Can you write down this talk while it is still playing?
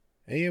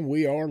And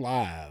we are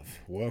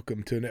live.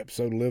 Welcome to an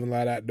episode of Living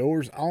Light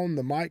Outdoors. On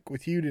the mic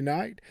with you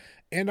tonight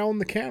and on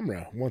the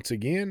camera once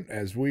again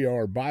as we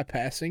are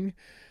bypassing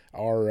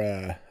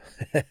our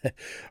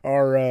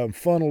our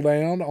funnel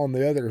down on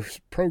the other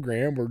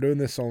program. We're doing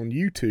this on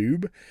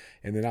YouTube,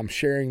 and then I'm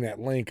sharing that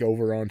link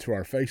over onto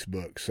our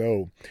Facebook.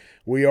 So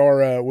we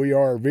are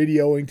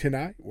videoing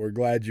tonight. We're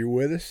glad you're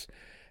with us.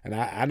 And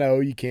I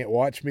know you can't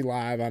watch me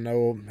live. I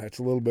know that's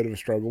a little bit of a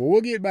struggle. But we'll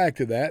get back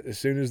to that as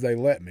soon as they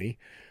let me.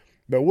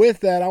 But with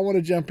that, I want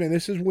to jump in.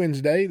 This is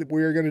Wednesday.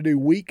 We are going to do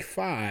week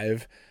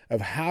 5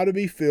 of how to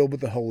be filled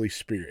with the Holy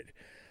Spirit.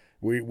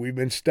 We've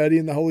been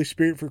studying the Holy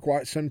Spirit for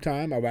quite some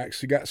time. I've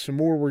actually got some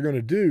more we're going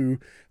to do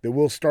that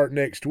we'll start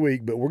next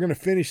week. But we're going to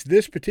finish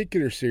this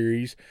particular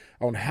series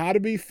on how to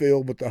be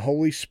filled with the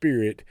Holy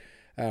Spirit,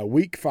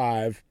 week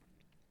 5.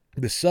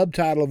 The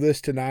subtitle of this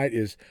tonight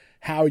is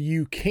How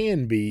You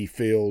Can Be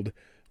Filled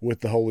with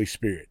the Holy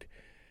Spirit.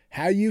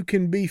 How you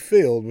can be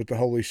filled with the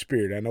Holy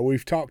Spirit. I know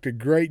we've talked a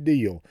great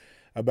deal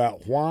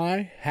about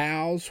why,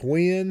 hows,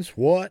 whens,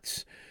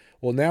 whats.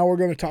 Well, now we're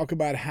going to talk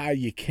about how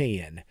you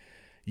can.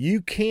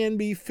 You can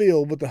be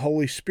filled with the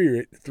Holy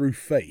Spirit through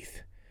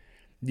faith.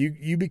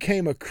 You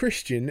became a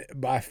Christian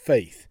by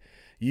faith.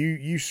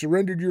 You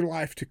surrendered your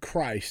life to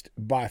Christ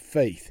by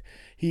faith.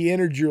 He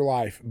entered your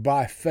life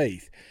by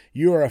faith.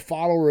 You are a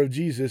follower of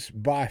Jesus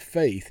by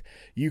faith.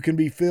 You can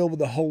be filled with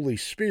the Holy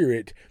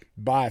Spirit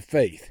by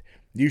faith.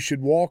 You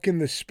should walk in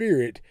the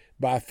Spirit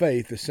by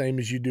faith the same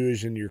as you do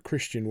as in your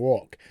Christian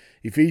walk.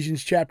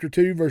 Ephesians chapter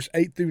 2, verse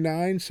 8 through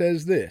 9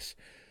 says this,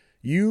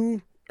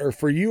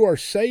 For you are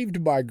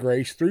saved by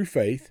grace through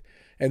faith,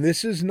 and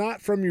this is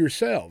not from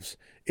yourselves.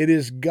 It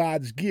is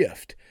God's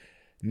gift,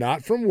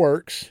 not from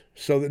works,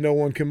 so that no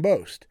one can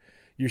boast.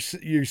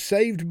 You're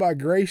saved by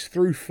grace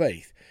through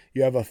faith.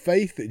 You have a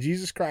faith that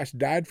Jesus Christ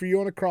died for you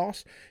on a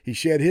cross. He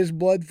shed his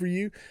blood for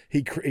you.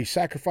 He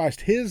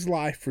sacrificed his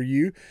life for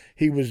you.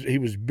 He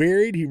was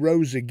buried. He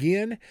rose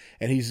again,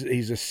 and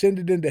he's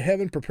ascended into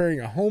heaven, preparing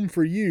a home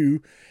for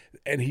you,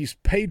 and he's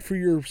paid for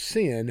your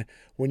sin.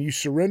 When you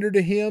surrender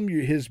to him,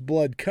 his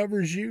blood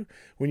covers you.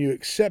 When you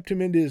accept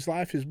him into his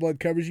life, his blood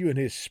covers you, and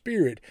his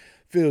Spirit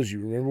fills you.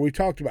 Remember, we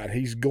talked about it.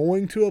 He's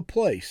going to a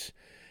place.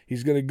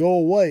 He's going to go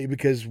away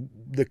because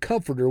the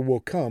Comforter will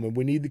come, and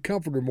we need the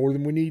Comforter more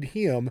than we need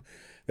him,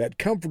 that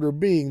Comforter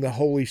being the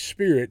Holy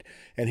Spirit,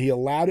 and he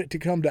allowed it to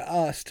come to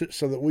us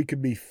so that we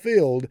could be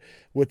filled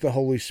with the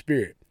Holy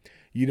Spirit.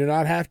 You do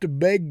not have to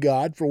beg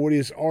God for what he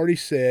has already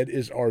said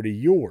is already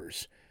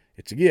yours.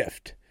 It's a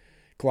gift.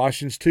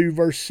 Colossians 2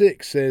 verse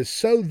 6 says,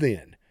 So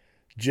then,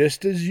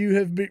 just as you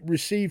have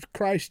received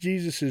Christ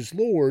Jesus as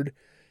Lord,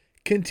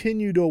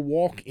 continue to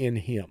walk in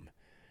him.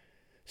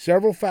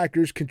 Several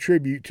factors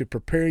contribute to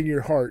preparing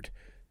your heart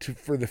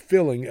for the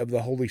filling of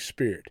the Holy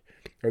Spirit,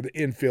 or the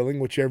infilling,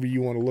 whichever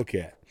you want to look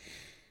at.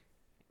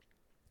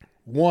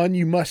 1,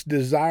 you must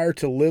desire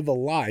to live a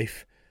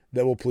life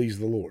that will please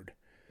the Lord.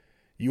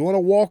 You want to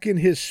walk in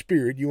his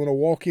Spirit. You want to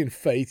walk in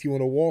faith. You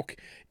want to walk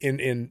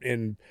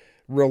in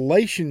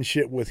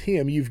relationship with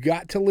him. You've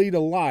got to lead a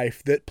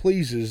life that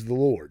pleases the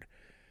Lord.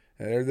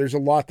 There's a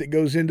lot that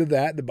goes into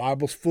that. The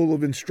Bible's full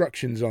of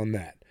instructions on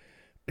that.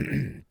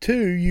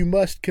 2, you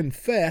must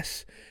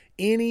confess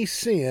any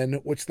sin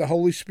which the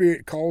Holy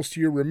Spirit calls to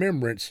your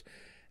remembrance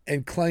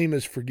and claim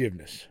as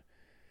forgiveness.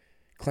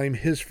 Claim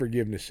his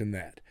forgiveness in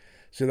that.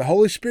 So the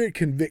Holy Spirit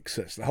convicts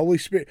us. The Holy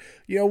Spirit,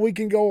 we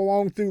can go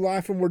along through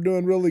life and we're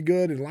doing really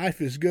good and life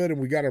is good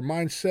and we got our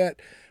mindset.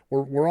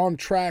 We're on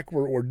track.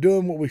 We're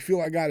doing what we feel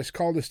like God has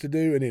called us to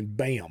do, and then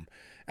bam,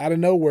 out of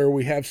nowhere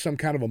we have some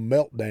kind of a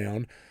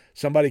meltdown.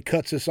 Somebody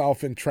cuts us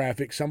off in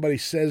traffic. Somebody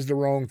says the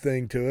wrong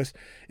thing to us.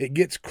 It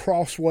gets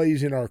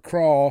crossways in our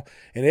craw,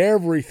 and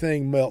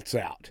everything melts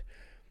out.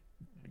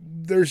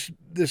 There's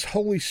this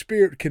Holy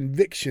Spirit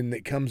conviction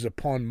that comes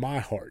upon my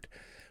heart.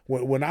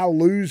 When I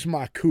lose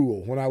my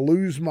cool, when I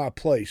lose my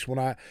place, when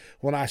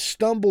I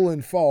stumble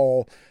and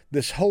fall,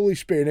 this Holy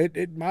Spirit,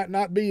 it might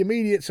not be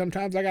immediate.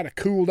 Sometimes I got to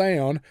cool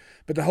down,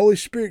 but the Holy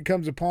Spirit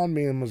comes upon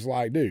me and was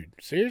like, dude,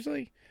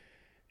 seriously?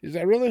 Is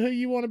that really who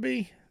you want to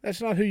be?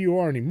 That's not who you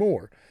are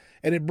anymore.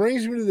 And it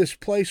brings me to this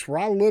place where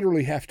I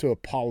literally have to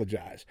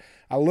apologize.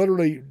 I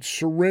literally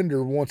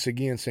surrender once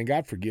again, saying,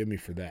 God, forgive me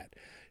for that.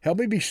 Help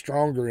me be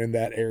stronger in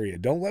that area.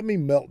 Don't let me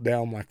melt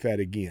down like that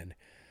again.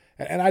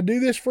 And I do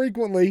this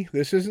frequently.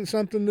 This isn't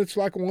something that's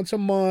like once a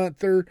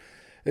month, or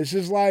this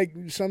is like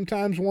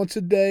sometimes once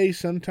a day,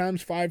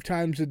 sometimes 5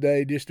 times a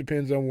day. Just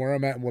depends on where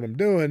I'm at and what I'm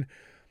doing.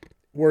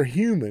 We're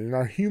human, and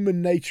our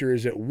human nature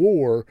is at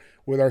war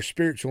with our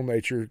spiritual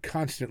nature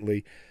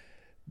constantly.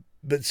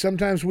 But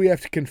sometimes we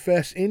have to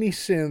confess any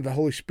sin the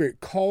Holy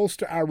Spirit calls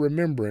to our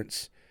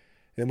remembrance,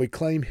 and we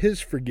claim his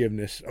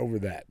forgiveness over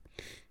that.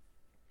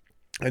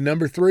 And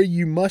number 3,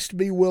 you must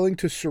be willing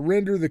to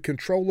surrender the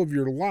control of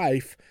your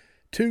life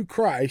to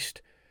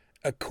Christ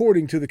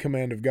according to the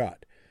command of God.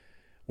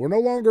 We're no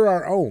longer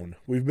our own.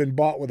 We've been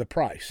bought with a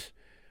price.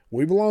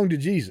 We belong to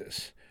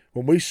Jesus.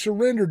 When we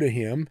surrender to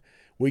him,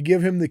 we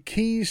give him the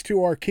keys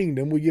to our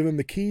kingdom. We give him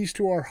the keys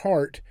to our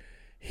heart.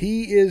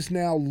 He is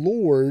now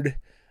Lord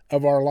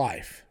of our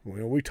life.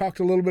 We talked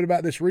a little bit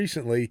about this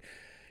recently.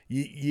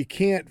 You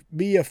can't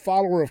be a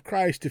follower of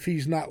Christ if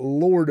he's not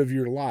Lord of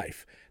your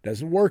life. It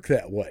doesn't work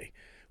that way.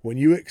 When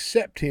you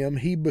accept him,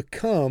 he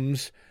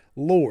becomes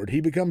Lord.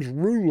 He becomes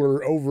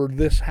ruler over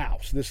this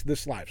house,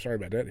 this life. Sorry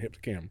about that. Hit the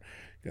camera,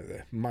 got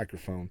the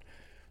microphone.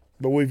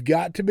 But we've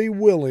got to be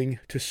willing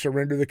to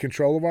surrender the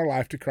control of our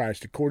life to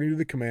Christ according to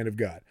the command of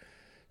God.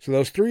 So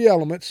those three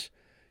elements: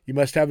 you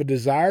must have a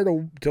desire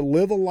to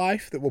live a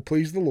life that will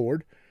please the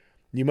Lord.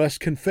 You must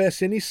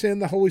confess any sin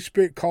the Holy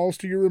Spirit calls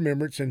to your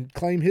remembrance and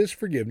claim his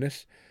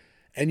forgiveness.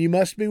 And you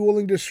must be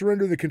willing to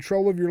surrender the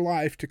control of your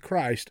life to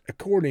Christ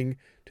according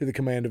to the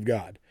command of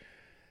God.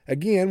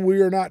 Again, we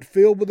are not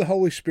filled with the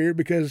Holy Spirit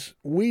because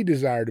we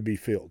desire to be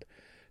filled,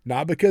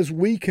 not because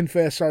we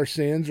confess our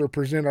sins or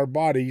present our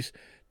bodies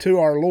to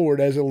our Lord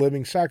as a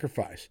living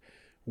sacrifice.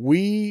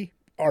 We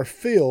are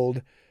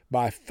filled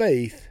by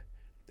faith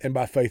and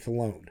by faith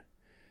alone.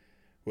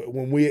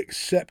 When we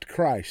accept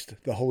Christ,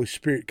 the Holy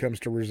Spirit comes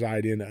to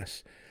reside in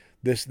us.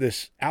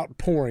 This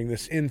outpouring,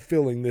 this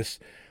infilling,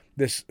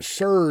 this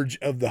surge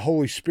of the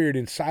Holy Spirit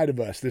inside of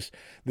us,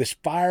 this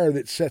fire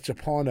that sets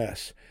upon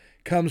us,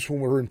 comes when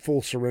we're in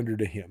full surrender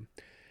to him.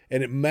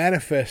 And it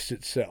manifests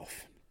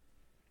itself.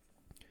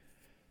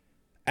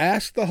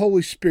 Ask the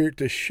Holy Spirit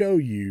to show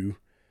you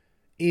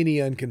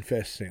any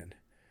unconfessed sin.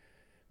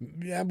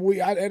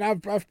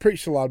 I've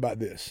preached a lot about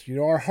this.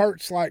 Our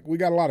heart's like we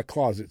got a lot of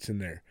closets in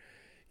there.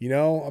 You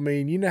know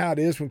how it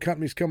is when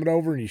company's coming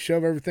over and you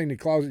shove everything in the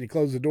closet and you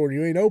close the door and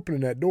you ain't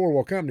opening that door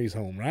while company's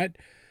home, right?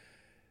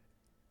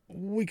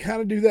 We kind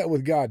of do that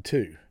with God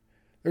too.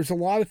 There's a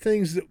lot of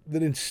things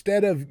that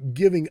instead of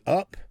giving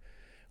up,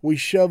 we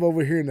shove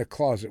over here in the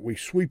closet. We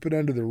sweep it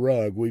under the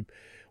rug. We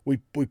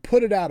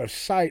put it out of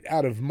sight,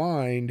 out of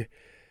mind.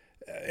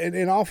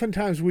 And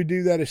oftentimes we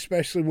do that,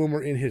 especially when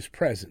we're in his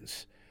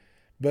presence.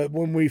 But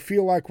when we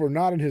feel like we're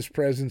not in his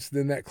presence,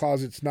 then that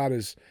closet's not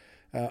as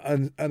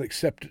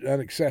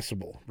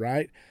inaccessible,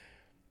 right?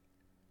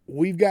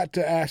 We've got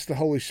to ask the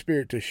Holy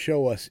Spirit to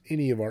show us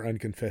any of our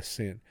unconfessed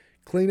sin.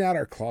 Clean out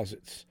our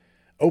closets.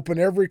 Open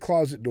every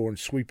closet door and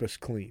sweep us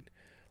clean.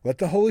 Let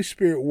the Holy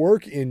Spirit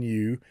work in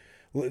you.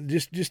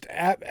 Just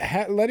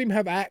let him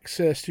have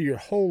access to your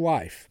whole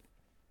life,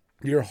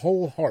 your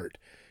whole heart,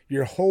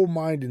 your whole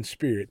mind and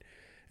spirit,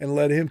 and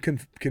let him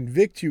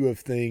convict you of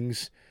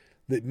things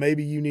that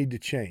maybe you need to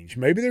change.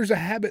 Maybe there's a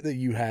habit that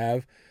you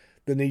have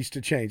that needs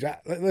to change.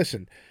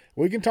 Listen,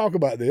 we can talk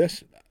about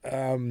this.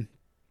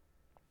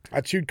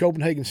 I chewed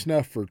Copenhagen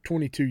snuff for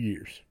 22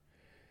 years.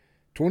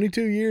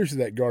 22 years of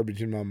that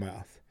garbage in my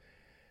mouth.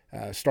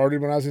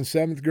 Started when I was in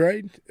 7th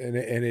grade,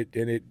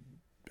 and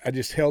I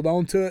just held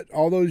on to it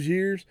all those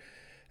years.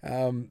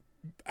 When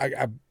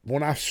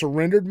I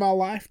surrendered my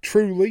life,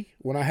 truly,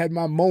 when I had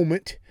my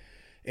moment,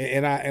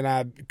 and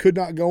I could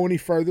not go any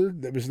further,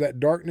 there was that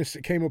darkness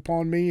that came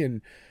upon me,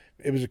 and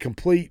it was a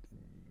complete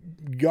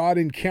God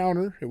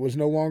encounter. It was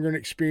no longer an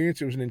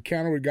experience. It was an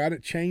encounter with God.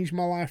 It changed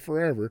my life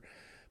forever.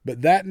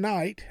 But that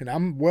night, and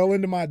I'm well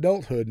into my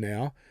adulthood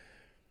now,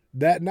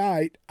 that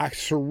night I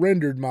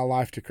surrendered my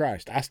life to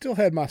Christ. I still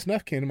had my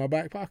snuff can in my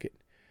back pocket.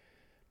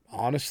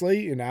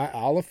 Honestly, and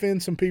I'll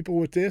offend some people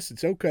with this.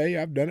 It's okay.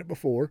 I've done it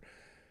before.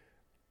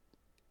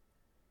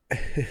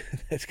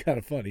 That's kind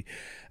of funny.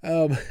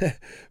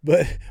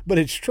 But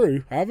it's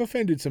true. I've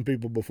offended some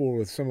people before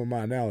with some of my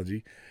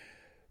analogy.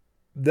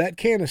 That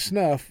can of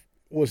snuff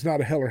was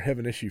not a hell or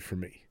heaven issue for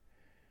me.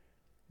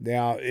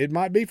 Now, it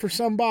might be for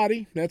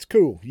somebody. That's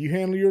cool. You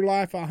handle your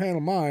life, I'll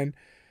handle mine.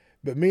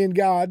 But me and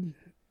God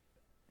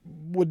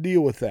would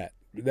deal with that.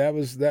 That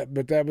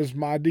was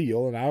my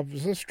deal, and it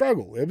was a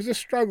struggle. It was a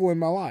struggle in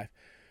my life.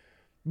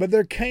 But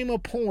there came a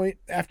point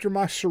after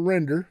my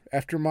surrender,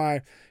 after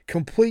my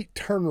complete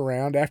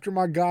turnaround, after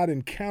my God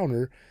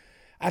encounter,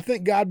 I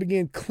think God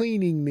began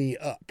cleaning me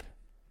up.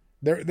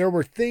 There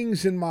were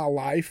things in my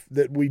life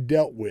that we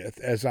dealt with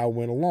as I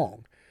went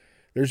along.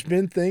 There's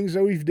been things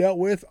that we've dealt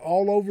with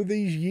all over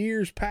these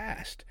years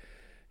past.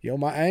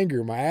 My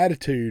anger, my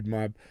attitude,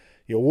 my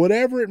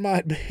whatever it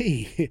might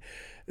be.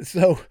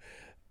 So,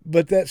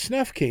 but that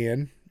snuff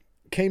can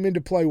came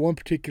into play one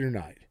particular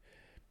night.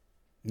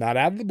 Not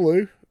out of the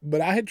blue, but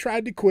I had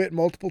tried to quit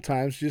multiple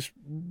times.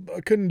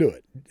 I couldn't do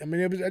it.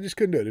 I just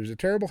couldn't do it. It was a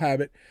terrible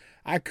habit.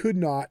 I could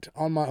not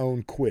on my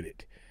own quit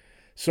it.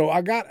 So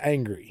I got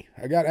angry.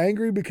 I got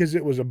angry because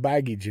it was a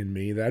baggage in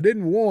me that I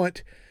didn't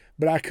want,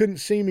 but I couldn't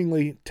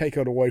seemingly take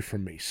it away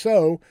from me.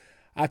 So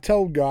I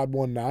told God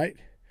one night,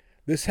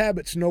 this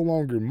habit's no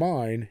longer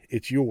mine,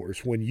 it's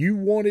yours. When you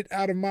want it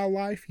out of my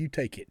life, you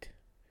take it.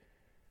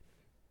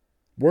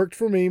 Worked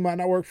for me, might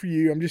not work for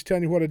you. I'm just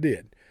telling you what I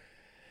did.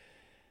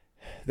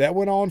 That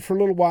went on for a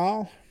little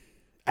while.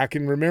 I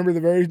can remember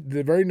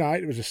the very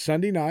night. It was a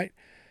Sunday night.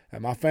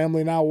 My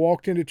family and I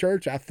walked into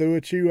church. I threw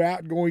a chew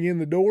out going in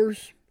the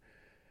doors.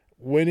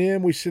 Went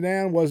in, we sat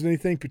down. Wasn't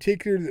anything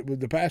particular that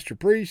the pastor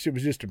preached. It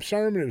was just a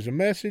sermon. It was a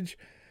message.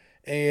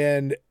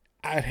 And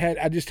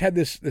I just had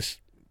this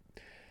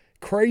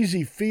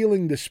crazy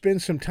feeling to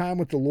spend some time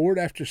with the Lord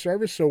after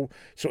service. So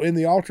in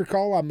the altar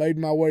call, I made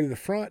my way to the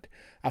front.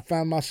 I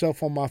found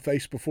myself on my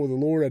face before the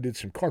Lord. I did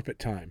some carpet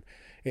time.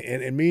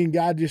 And me and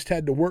God just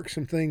had to work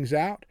some things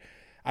out.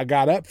 I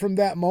got up from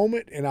that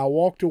moment and I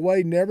walked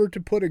away, never to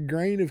put a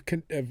grain of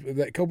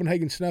that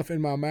Copenhagen snuff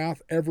in my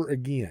mouth ever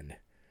again.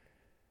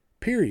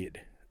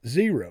 Period.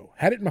 Zero.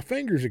 Had it in my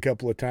fingers a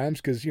couple of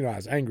times because, I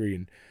was angry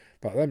and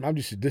thought,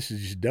 this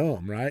is just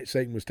dumb, right?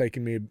 Satan was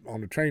taking me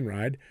on a train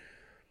ride.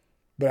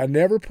 But I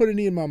never put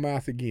any in my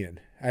mouth again.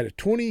 I had a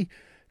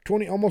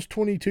almost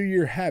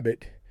 22-year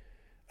habit,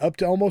 up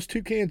to almost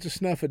 2 cans of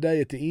snuff a day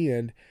at the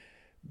end.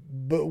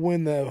 But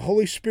when the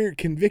Holy Spirit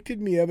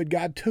convicted me of it,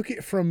 God took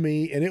it from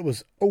me and it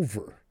was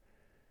over.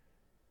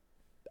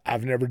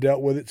 I've never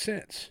dealt with it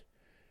since.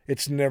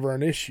 It's never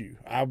an issue.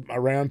 I'm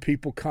around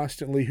people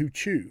constantly who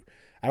chew.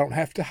 I don't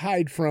have to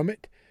hide from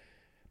it.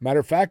 Matter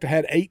of fact, I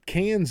had 8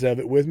 cans of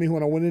it with me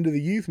when I went into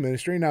the youth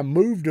ministry, and I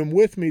moved them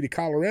with me to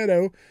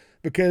Colorado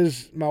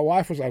because my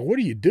wife was like, "What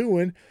are you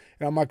doing?"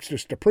 And I'm like,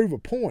 "Just to prove a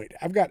point.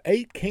 I've got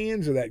 8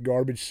 cans of that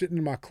garbage sitting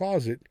in my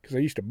closet," because I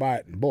used to buy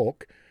it in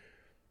bulk,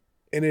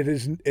 and it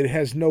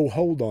has no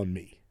hold on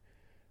me.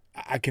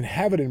 I can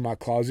have it in my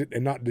closet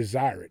and not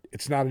desire it.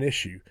 It's not an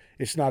issue.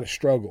 It's not a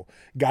struggle.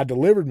 God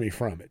delivered me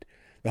from it.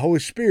 The Holy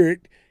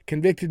Spirit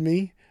convicted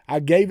me. I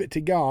gave it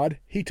to God.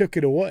 He took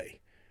it away.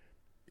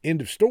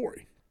 End of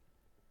story.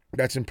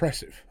 That's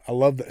impressive. I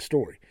love that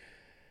story.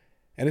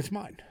 And it's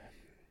mine.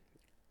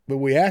 But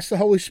we ask the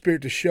Holy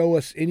Spirit to show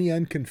us any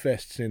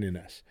unconfessed sin in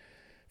us.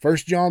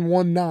 1 John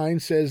 1:9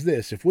 says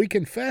this, "If we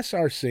confess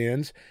our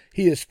sins,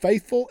 he is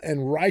faithful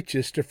and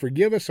righteous to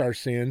forgive us our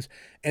sins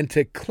and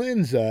to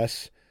cleanse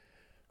us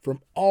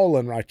from all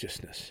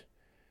unrighteousness."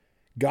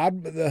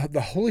 God,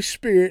 the Holy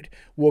Spirit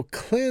will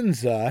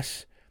cleanse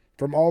us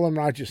from all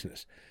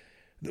unrighteousness.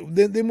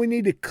 Then we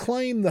need to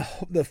claim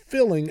the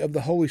filling of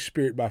the Holy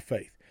Spirit by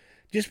faith.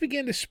 Just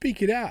begin to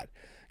speak it out.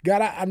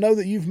 God, I know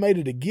that you've made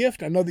it a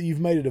gift. I know that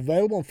you've made it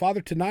available. And Father,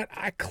 tonight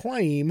I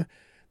claim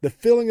the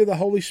filling of the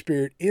Holy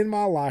Spirit in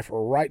my life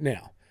right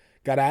now.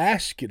 God, I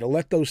ask you to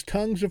let those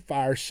tongues of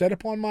fire set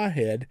upon my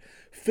head,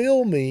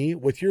 fill me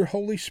with your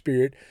Holy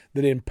Spirit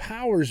that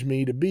empowers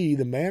me to be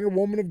the man or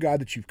woman of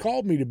God that you've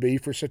called me to be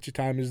for such a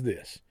time as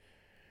this.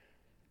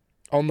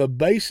 On the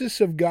basis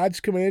of God's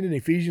command in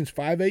Ephesians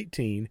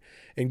 5:18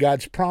 and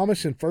God's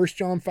promise in 1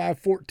 John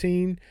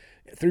 5:14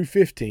 through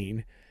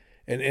 15,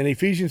 and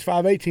Ephesians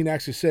 5:18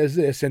 actually says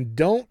this, "And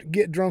don't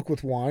get drunk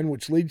with wine,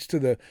 which leads to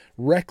the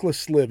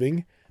reckless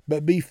living,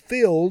 but be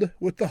filled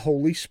with the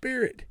Holy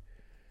Spirit."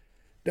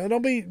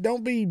 Don't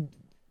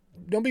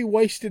be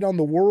wasted on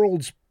the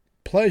world's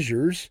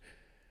pleasures.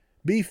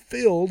 Be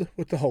filled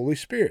with the Holy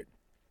Spirit.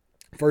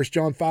 1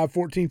 John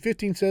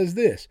 5:14-15 says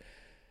this,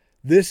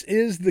 "This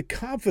is the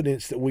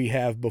confidence that we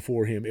have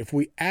before him. If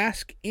we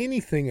ask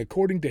anything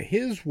according to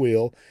his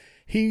will,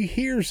 he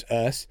hears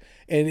us.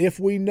 And if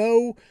we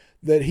know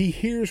that he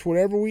hears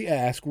whatever we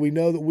ask, we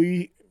know that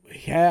we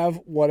have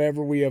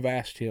whatever we have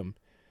asked him."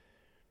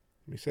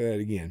 Let me say that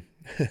again.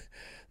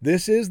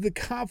 This is the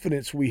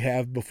confidence we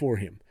have before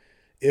him.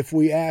 If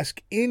we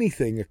ask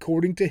anything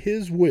according to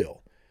his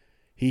will,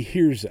 he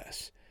hears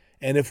us.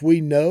 And if we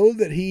know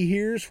that he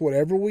hears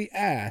whatever we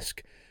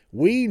ask,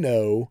 we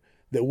know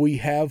that we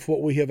have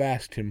what we have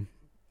asked him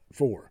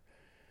for.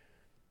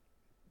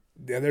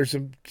 Now, there's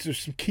some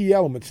key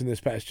elements in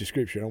this passage of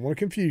Scripture. I don't want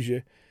to confuse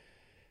you.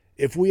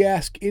 If we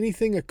ask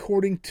anything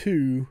according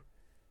to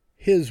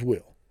his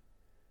will,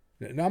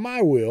 not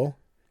my will,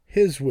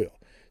 his will.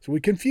 So we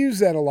confuse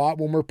that a lot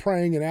when we're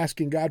praying and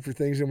asking God for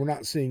things and we're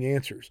not seeing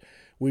answers.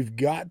 We've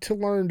got to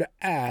learn to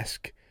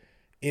ask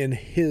in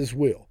his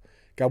will.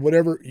 God,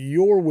 whatever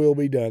your will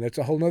be done. That's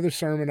a whole nother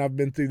sermon. I've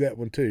been through that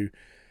one too.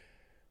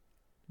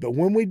 But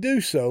when we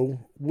do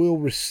so, we'll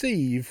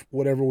receive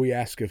whatever we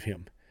ask of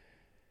him.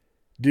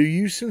 Do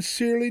you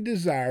sincerely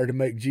desire to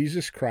make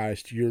Jesus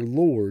Christ your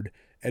Lord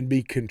and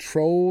be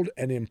controlled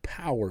and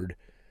empowered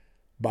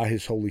by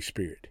his Holy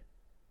Spirit?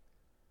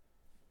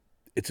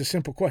 It's a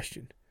simple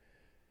question.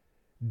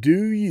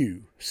 Do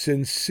you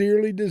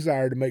sincerely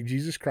desire to make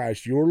Jesus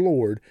Christ your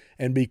Lord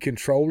and be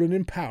controlled and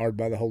empowered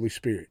by the Holy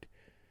Spirit?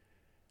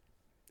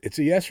 It's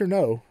a yes or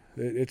no.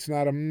 It's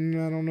not a,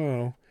 I don't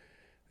know.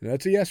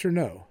 That's a yes or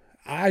no.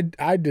 I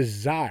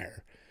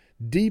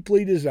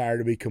deeply desire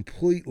to be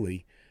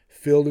completely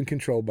filled and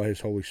controlled by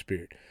his Holy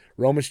Spirit.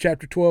 Romans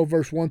chapter 12,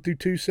 verse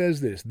 1-2 says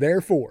this,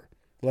 "Therefore,"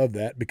 love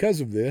that, because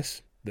of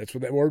this, that's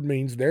what that word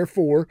means,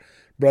 "Therefore,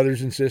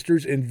 brothers and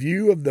sisters, in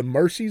view of the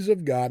mercies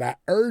of God, I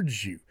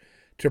urge you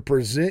to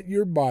present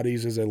your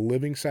bodies as a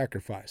living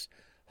sacrifice,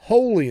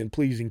 holy and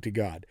pleasing to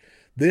God.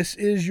 This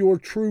is your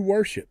true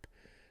worship.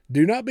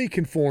 Do not be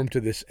conformed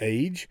to this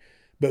age,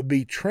 but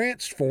be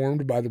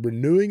transformed by the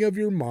renewing of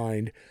your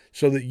mind,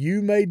 so that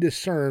you may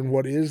discern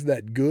what is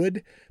that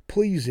good,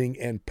 pleasing,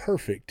 and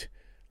perfect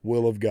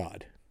will of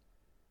God."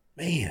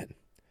 Man,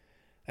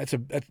 that's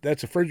a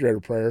refrigerator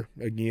prayer.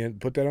 Again,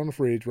 put that on the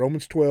fridge.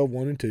 Romans 12,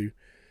 1-2.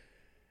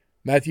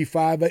 Matthew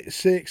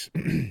 5:6.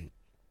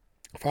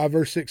 5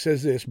 verse 6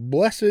 says this,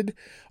 "Blessed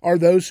are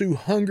those who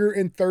hunger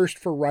and thirst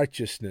for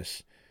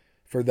righteousness,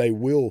 for they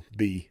will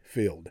be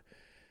filled."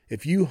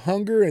 If you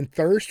hunger and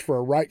thirst for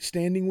a right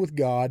standing with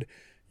God,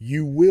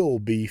 you will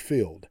be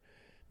filled,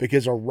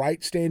 because a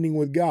right standing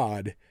with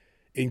God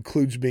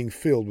includes being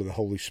filled with the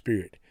Holy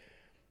Spirit.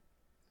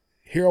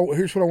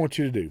 Here's what I want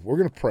you to do. We're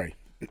going to pray.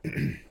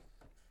 And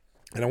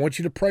I want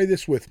you to pray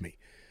this with me.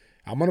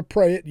 I'm going to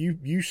pray it.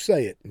 You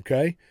say it,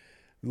 okay?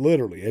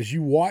 Literally, as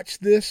you watch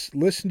this,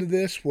 listen to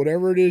this,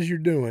 whatever it is you're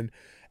doing,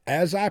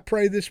 as I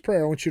pray this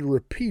prayer, I want you to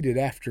repeat it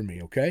after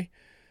me, okay?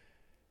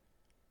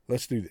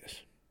 Let's do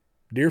this.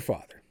 Dear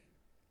Father,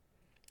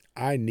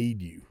 I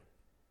need you.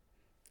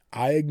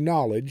 I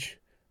acknowledge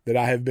that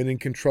I have been in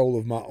control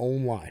of my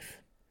own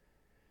life.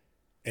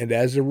 And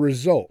as a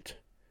result,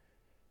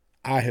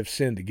 I have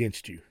sinned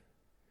against you.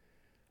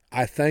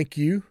 I thank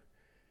you.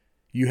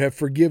 You have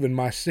forgiven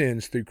my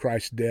sins through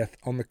Christ's death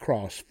on the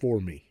cross for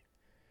me.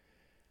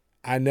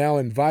 I now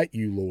invite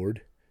you,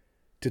 Lord,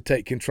 to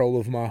take control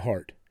of my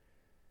heart.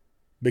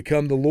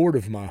 Become the Lord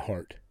of my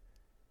heart.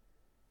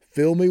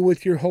 Fill me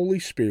with your Holy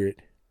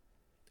Spirit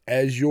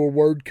as your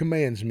word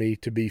commands me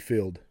to be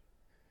filled.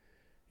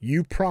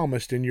 You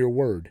promised in your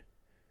word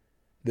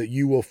that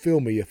you will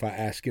fill me if I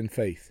ask in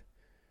faith.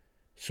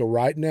 So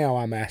right now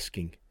I'm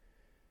asking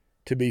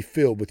to be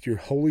filled with your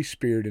Holy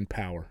Spirit and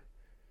power.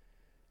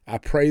 I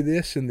pray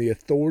this in the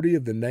authority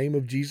of the name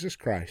of Jesus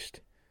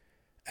Christ.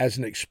 As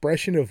an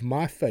expression of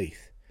my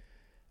faith,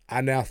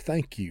 I now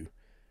thank you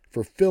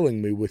for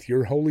filling me with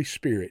your Holy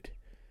Spirit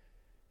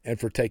and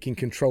for taking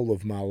control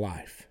of my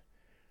life.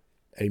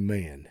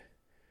 Amen.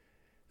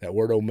 That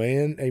word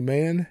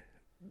amen,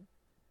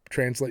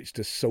 translates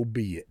to so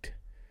be it.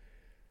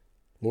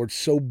 Lord,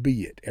 so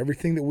be it.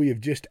 Everything that we have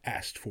just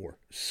asked for,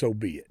 so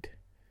be it.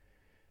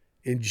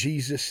 In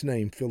Jesus'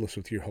 name, fill us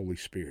with your Holy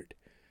Spirit.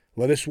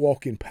 Let us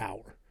walk in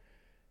power.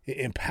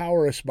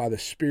 Empower us by the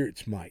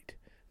Spirit's might,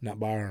 not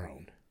by our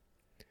own.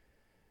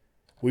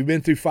 We've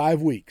been through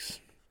 5 weeks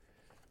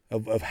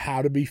of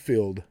how to be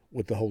filled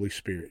with the Holy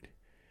Spirit.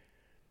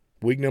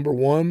 Week number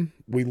 1,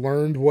 we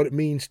learned what it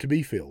means to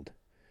be filled.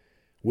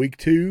 Week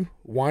 2,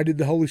 why did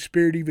the Holy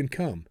Spirit even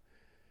come?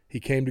 He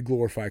came to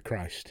glorify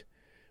Christ.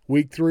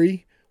 Week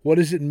 3, what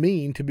does it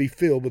mean to be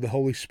filled with the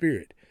Holy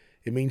Spirit?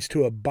 It means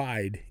to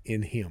abide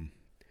in Him.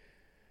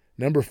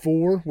 Number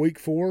 4, week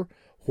 4,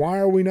 why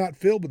are we not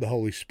filled with the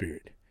Holy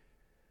Spirit?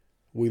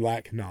 We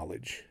lack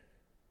knowledge.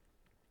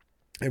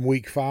 And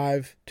week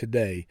 5,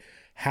 today,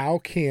 how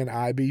can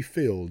I be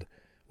filled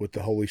with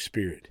the Holy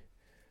Spirit?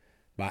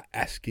 By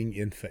asking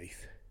in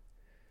faith.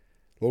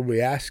 Lord, we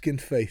ask in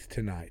faith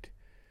tonight.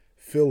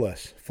 Fill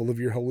us full of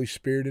your Holy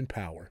Spirit and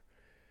power.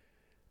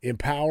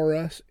 Empower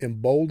us,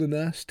 embolden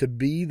us to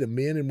be the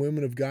men and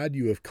women of God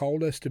you have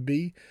called us to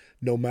be,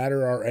 no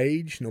matter our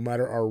age, no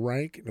matter our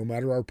rank, no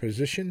matter our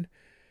position,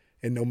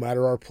 and no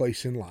matter our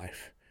place in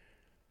life.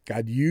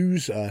 God,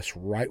 use us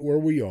right where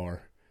we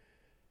are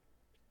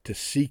to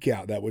seek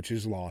out that which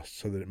is lost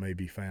so that it may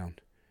be found.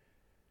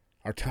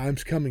 Our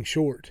time's coming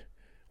short.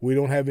 We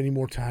don't have any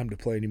more time to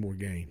play any more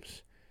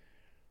games.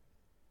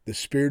 The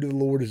Spirit of the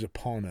Lord is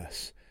upon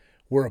us.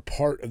 We're a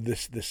part of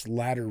this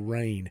latter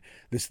rain,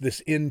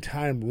 this end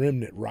time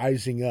remnant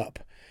rising up.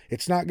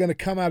 It's not going to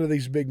come out of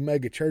these big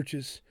mega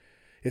churches.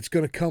 It's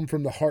going to come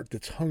from the heart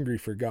that's hungry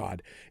for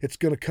God. It's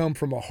going to come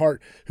from a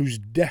heart who's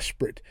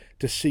desperate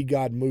to see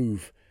God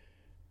move.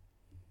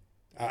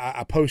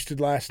 I posted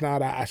last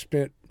night. I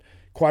spent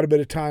quite a bit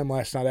of time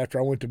last night after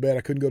I went to bed.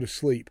 I couldn't go to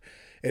sleep.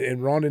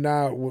 And Rhonda and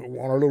I, on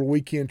our little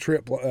weekend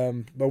trip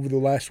over the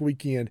last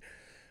weekend,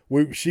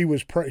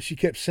 she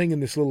kept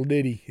singing this little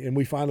ditty, and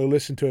we finally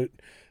listened to it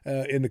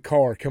in the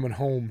car coming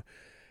home.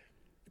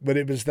 But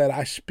it was that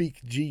I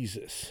speak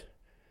Jesus.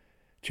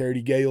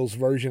 Charity Gale's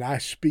version, I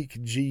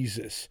speak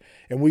Jesus.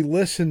 And we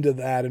listened to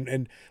that.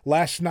 And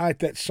last night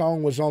that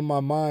song was on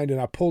my mind,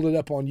 and I pulled it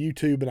up on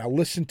YouTube and I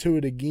listened to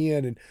it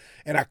again.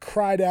 And I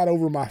cried out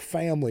over my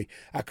family.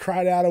 I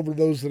cried out over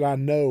those that I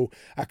know.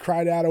 I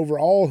cried out over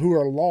all who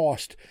are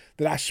lost,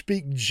 that I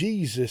speak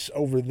Jesus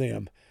over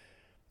them.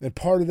 And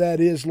part of that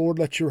is, Lord,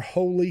 let your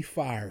holy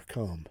fire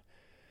come.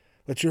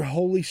 Let your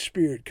Holy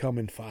Spirit come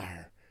in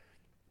fire.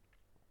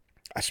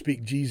 I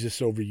speak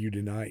Jesus over you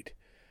tonight.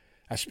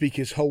 I speak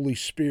his Holy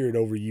Spirit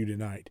over you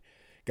tonight.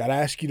 God, I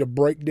ask you to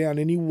break down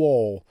any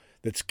wall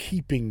that's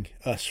keeping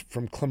us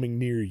from coming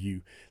near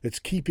you, that's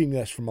keeping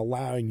us from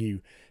allowing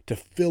you to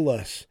fill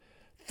us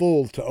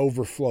full to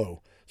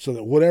overflow, so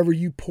that whatever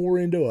you pour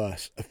into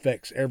us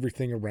affects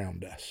everything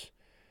around us.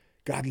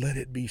 God, let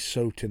it be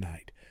so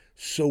tonight.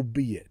 So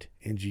be it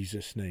in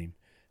Jesus' name.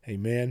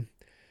 Amen.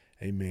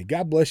 Amen.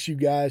 God bless you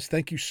guys.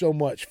 Thank you so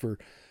much for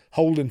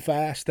holding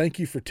fast. Thank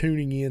you for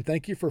tuning in.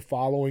 Thank you for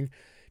following.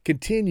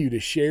 Continue to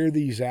share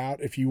these out,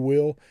 if you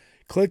will.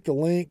 Click the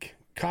link,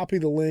 copy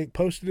the link,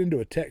 post it into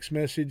a text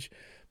message,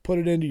 put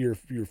it into your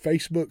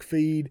Facebook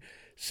feed,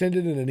 send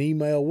it in an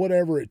email,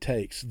 whatever it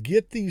takes.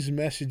 Get these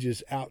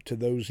messages out to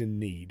those in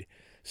need.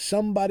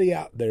 Somebody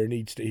out there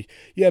needs to.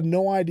 You have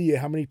no idea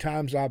how many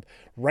times I've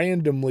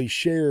randomly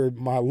shared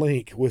my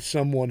link with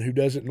someone who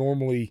doesn't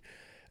normally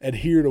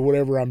adhere to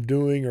whatever I'm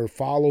doing or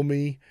follow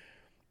me.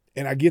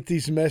 And I get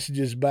these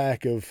messages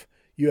back of,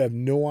 you have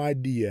no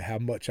idea how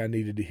much I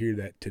needed to hear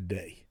that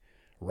today,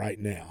 right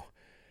now.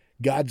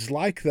 God's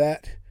like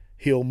that.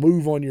 He'll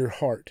move on your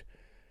heart.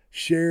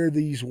 Share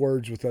these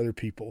words with other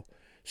people.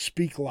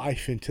 Speak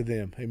life into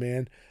them.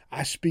 Amen.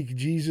 I speak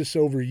Jesus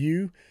over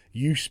you.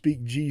 You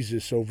speak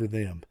Jesus over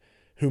them,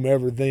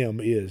 whomever them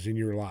is in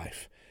your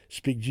life.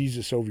 Speak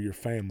Jesus over your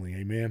family.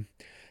 Amen.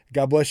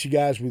 God bless you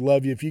guys. We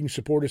love you. If you can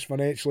support us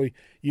financially,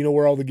 you know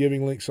where all the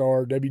giving links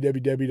are,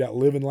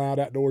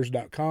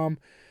 www.livingloudoutdoors.com.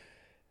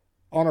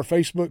 On our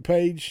Facebook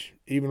page,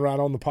 even right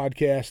on the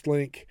podcast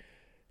link.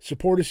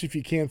 Support us if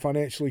you can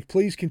financially.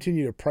 Please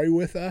continue to pray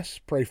with us,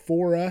 pray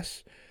for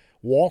us,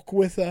 walk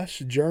with us,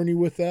 journey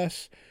with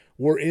us.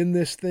 We're in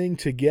this thing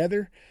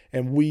together,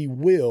 and we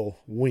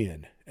will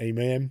win.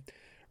 Amen.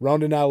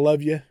 Rhonda and I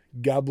love you.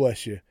 God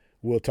bless you.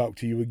 We'll talk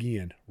to you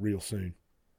again real soon.